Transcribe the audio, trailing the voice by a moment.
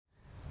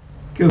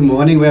Good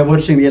morning. We're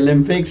watching the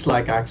Olympics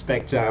like I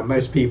expect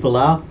most people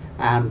are,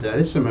 and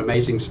there's some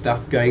amazing stuff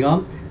going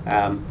on.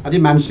 I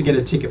didn't manage to get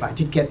a ticket, but I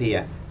did get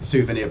the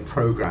souvenir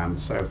program,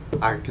 so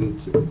I can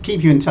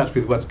keep you in touch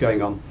with what's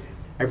going on.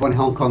 Everyone in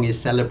Hong Kong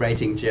is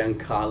celebrating Cheung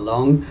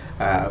Ka-long,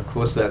 of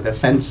course, the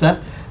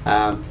fencer.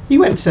 He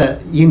went to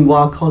Ying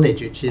Wa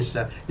College, which is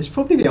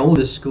probably the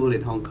oldest school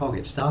in Hong Kong.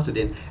 It started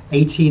in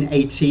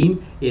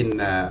 1818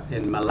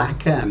 in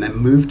Malacca and then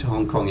moved to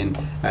Hong Kong in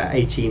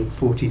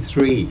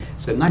 1843.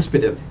 So a nice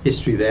bit of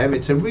history there.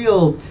 It's a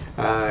real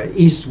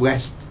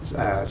east-west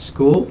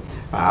school.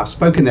 I've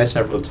spoken there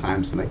several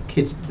times, and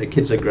the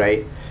kids are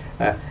great.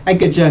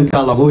 Edgar Cheung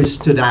Ka-long always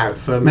stood out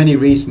for many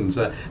reasons,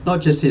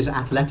 not just his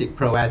athletic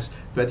prowess,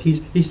 but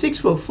he's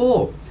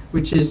 6'4",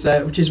 which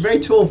is very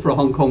tall for a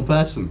Hong Kong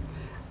person.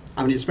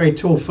 I mean, it's very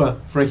tall for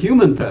a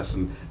human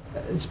person,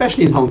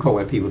 especially in Hong Kong,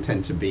 where people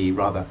tend to be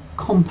rather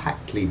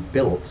compactly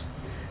built.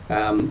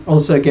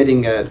 Also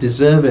getting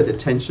deserved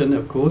attention,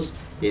 of course,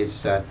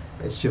 is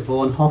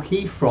Siobhan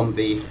Hockey from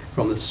the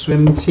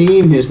swim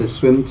team. Here's the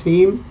swim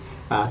team.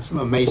 Some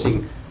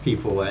amazing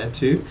people there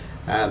too.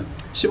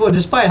 Siobhan,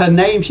 despite her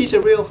name, she's a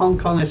real Hong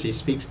Konger. She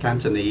speaks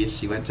Cantonese.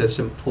 She went to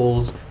St.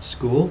 Paul's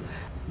School.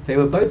 They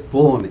were both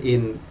born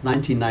in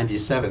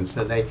 1997,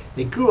 so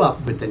they grew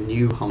up with the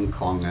new Hong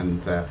Kong,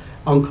 and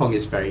Hong Kong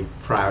is very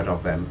proud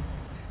of them.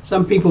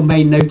 Some people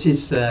may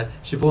notice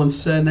Siobhan's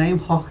surname,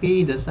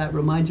 Hockey. Does that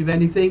remind you of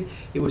anything?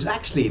 It was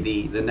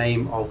actually the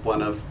name of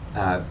one of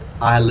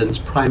Ireland's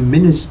prime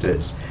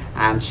ministers,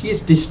 and she is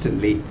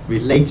distantly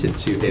related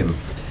to him.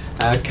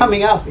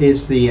 Coming up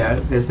is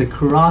there's the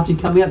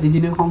karate coming up. Did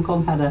you know Hong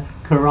Kong had a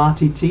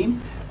karate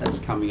team? That's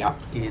coming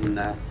up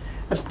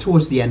that's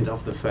towards the end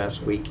of the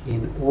first week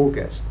in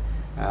August.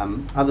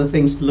 Other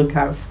things to look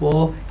out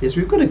for is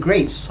we've got a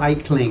great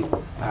cycling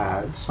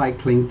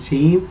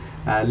team.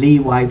 Li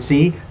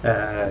Waizi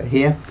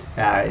here.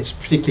 It's a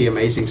particularly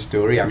amazing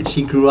story. I mean,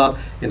 she grew up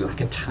in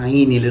like a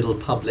tiny little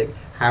public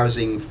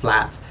housing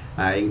flat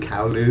in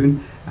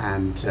Kowloon,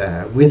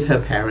 and with her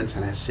parents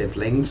and her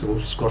siblings all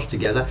squashed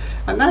together,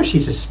 and now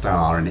she's a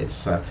star, and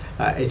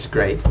it's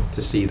great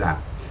to see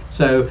that.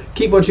 So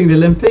keep watching the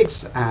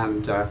Olympics,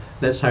 and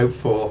let's hope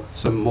for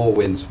some more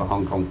wins for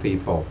Hong Kong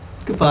people.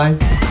 Goodbye.